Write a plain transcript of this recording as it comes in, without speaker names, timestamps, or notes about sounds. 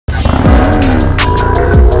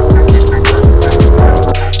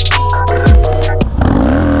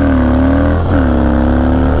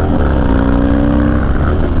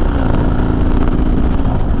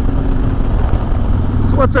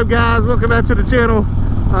welcome back to the channel.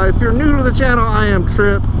 If you're new to the channel, I am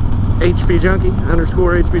Trip HP Junkie _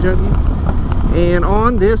 HP Junkie, and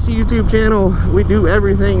on this YouTube channel we do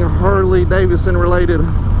everything Harley Davidson related,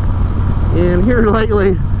 and here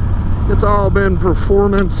lately it's all been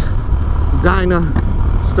performance dyna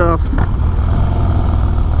stuff.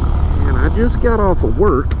 And I just got off of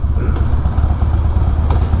work,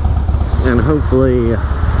 and hopefully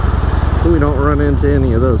we don't run into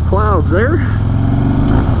any of those clouds there.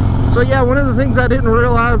 So yeah, one of the things I didn't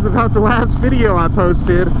realize about the last video I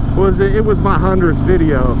posted was that it was my 100th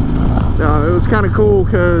video. It was kind of cool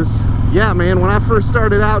because, yeah man, when I first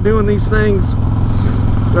started out doing these things,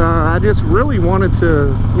 I just really wanted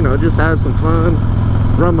to, you know, just have some fun,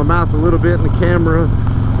 run my mouth a little bit in the camera,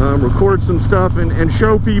 record some stuff, and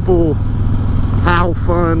show people how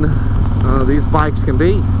fun these bikes can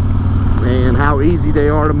be and how easy they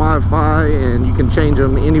are to modify, and you can change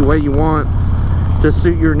them any way you want to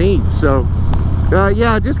suit your needs. So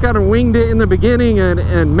yeah, I just kind of winged it in the beginning,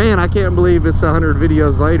 and man, I can't believe it's 100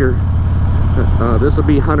 videos later. This will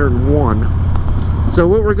be 101. So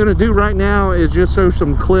what we're going to do right now is just show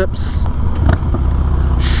some clips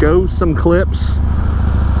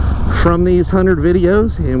from these 100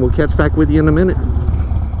 videos, and we'll catch back with you in a minute.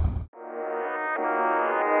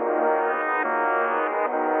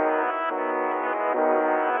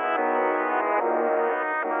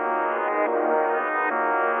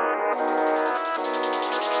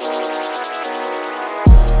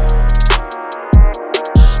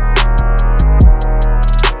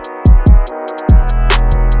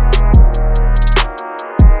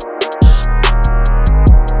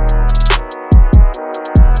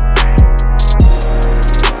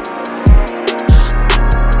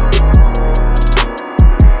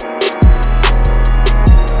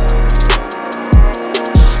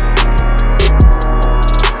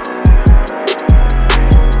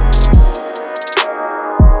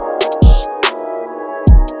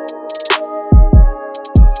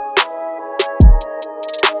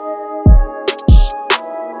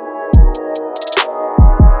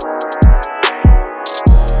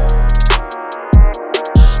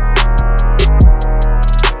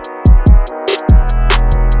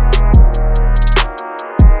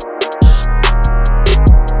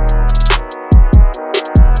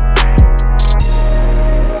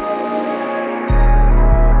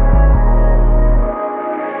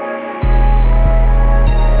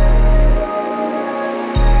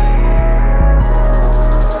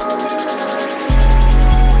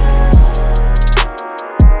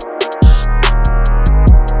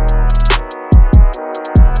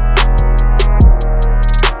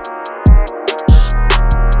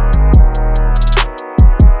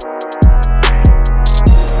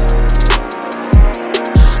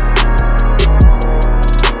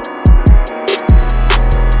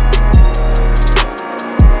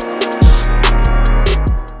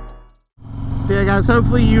 Yeah guys,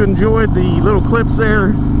 hopefully you enjoyed the little clips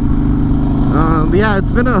there. Yeah,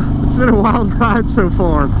 it's been a wild ride so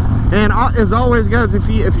far, and as always guys, if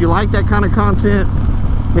you like that kind of content,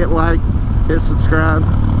 hit like, hit subscribe,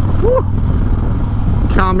 woo!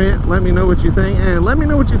 Comment, let me know what you think, and let me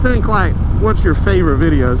know what you think, like what's your favorite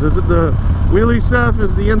videos. Is it the wheelie stuff?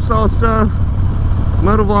 Is it the install stuff?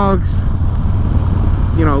 Motovlogs?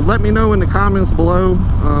 You know, let me know in the comments below.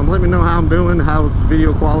 Let me know how I'm doing, how's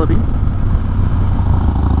video quality.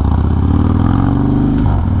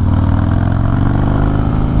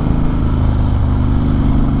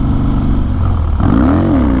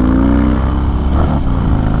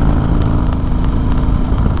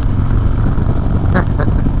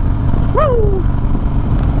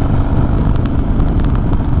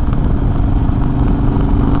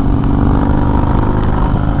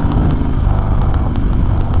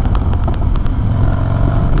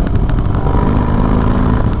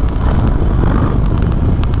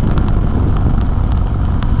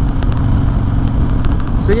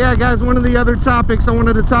 So yeah guys, one of the other topics I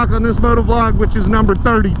wanted to talk on this motovlog, which is number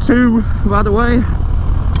 32 by the way,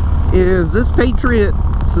 is this Patriot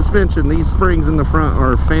suspension. These springs in the front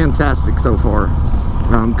are fantastic so far.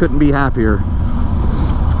 Couldn't be happier.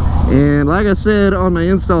 And like I said on my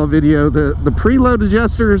install video, the preload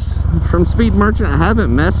adjusters from Speed Merchant, I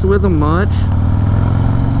haven't messed with them much.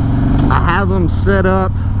 I have them set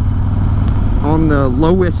up on the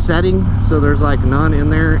lowest setting, so there's like none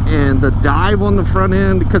in there, and the dive on the front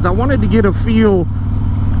end, because I wanted to get a feel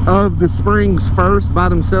of the springs first by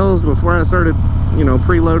themselves before I started, you know,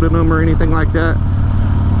 preloading them or anything like that.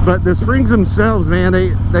 But the springs themselves, man,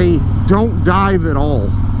 they don't dive at all.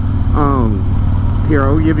 Here,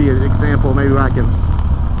 I'll give you an example, maybe I can,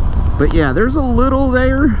 but yeah, there's a little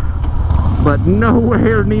there, but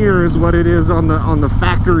nowhere near is what it is on the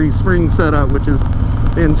factory spring setup, which is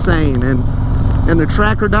insane. And the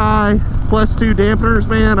tracker die plus 2 dampeners,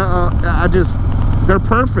 man, they're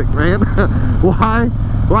perfect, man.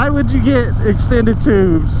 Why would you get extended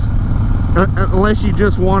tubes unless you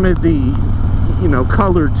just wanted the, you know,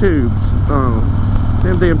 colored tubes?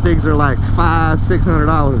 Them damn things are like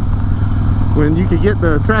 $500–600 when you could get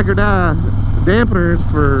the tracker die dampeners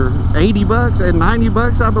for $80 and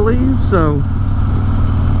 $90, I believe. So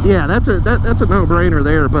yeah, that's a no-brainer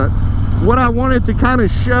there. But what I wanted to kind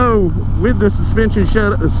of show with the suspension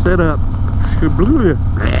setup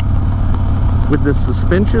with the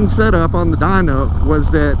suspension setup on the dyno was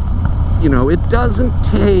that, you know, it doesn't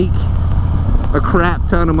take a crap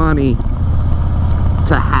ton of money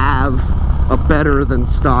to have a better than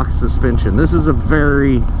stock suspension. This is a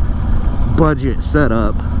very budget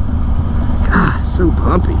setup. God, so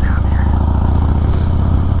bumpy down here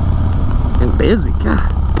and busy.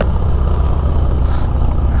 God,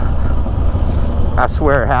 I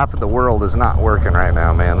swear half of the world is not working right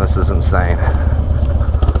now, man. This is insane.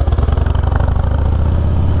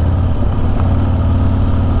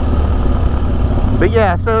 But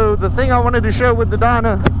yeah, so the thing I wanted to show with the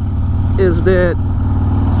Dyna is that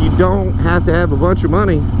you don't have to have a bunch of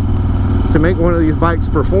money to make one of these bikes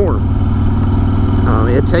perform.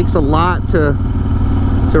 It takes a lot to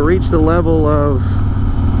reach the level of,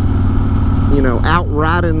 you know,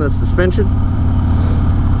 outriding the suspension.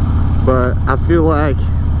 But I feel like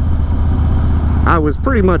I was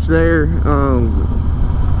pretty much there. A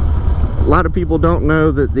lot of people don't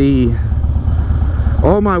know that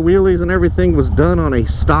all my wheelies and everything was done on a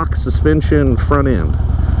stock suspension front end.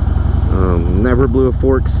 Never blew a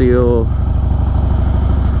fork seal,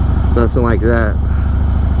 nothing like that.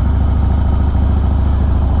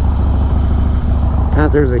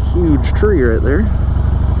 God, there's a huge tree right there.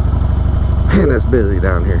 Man, that's busy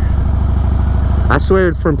down here. I swear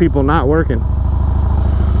it's from people not working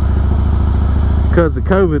because of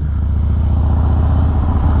COVID.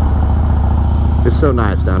 It's so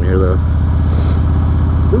nice down here though.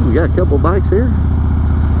 Ooh, we got a couple bikes here.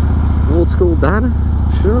 Old school Dyna,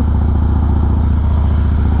 sure.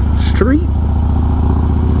 Street.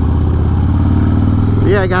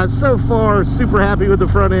 Yeah, guys, so far super happy with the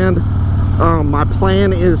front end. My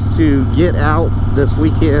plan is to get out this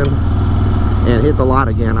weekend and hit the lot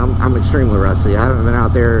again. I'm extremely rusty. I haven't been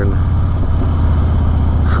out there and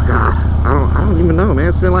God, I don't even know, man.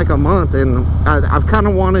 It's been like a month, and I've kind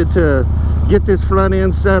of wanted to get this front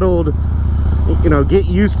end settled, you know, get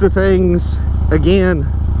used to things again,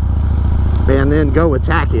 and then go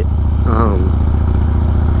attack it.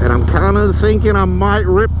 And I'm kind of thinking I might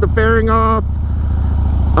rip the fairing off.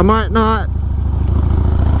 I might not.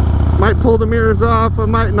 Might pull the mirrors off. I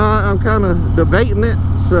might not. I'm kind of debating it.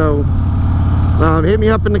 So hit me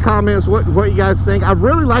up in the comments what you guys think. I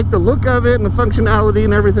really like the look of it and the functionality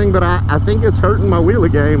and everything, but I think it's hurting my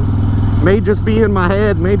wheelie game. May just be in my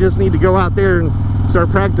head. May just need to go out there and start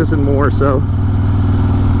practicing more. So,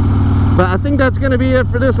 but I think that's going to be it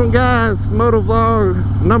for this one, guys. Moto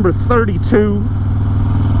vlog number 32.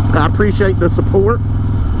 I appreciate the support.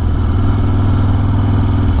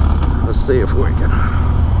 Let's see if we can.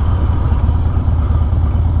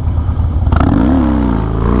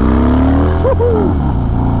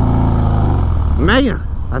 Man,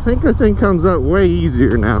 I think that thing comes up way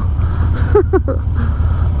easier now.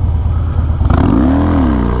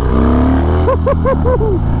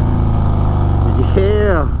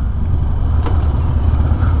 Yeah.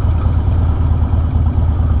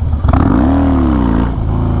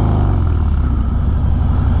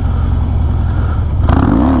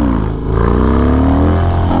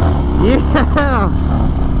 Yeah.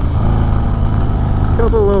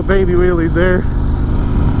 Couple little baby wheelies there.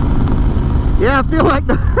 Yeah, I feel like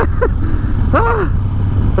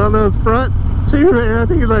on those front two there, I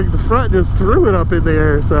think like the front just threw it up in the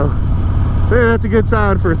air. So maybe that's a good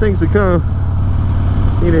sign for things to come.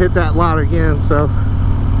 Need to hit that lot again. So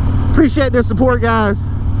appreciate the support, guys.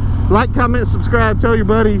 Like, comment, subscribe, tell your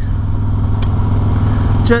buddies.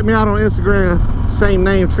 Check me out on Instagram, same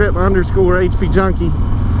name, trip_HPjunkie.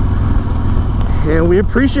 And we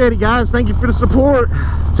appreciate it, guys. Thank you for the support.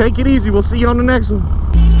 Take it easy. We'll see you on the next one.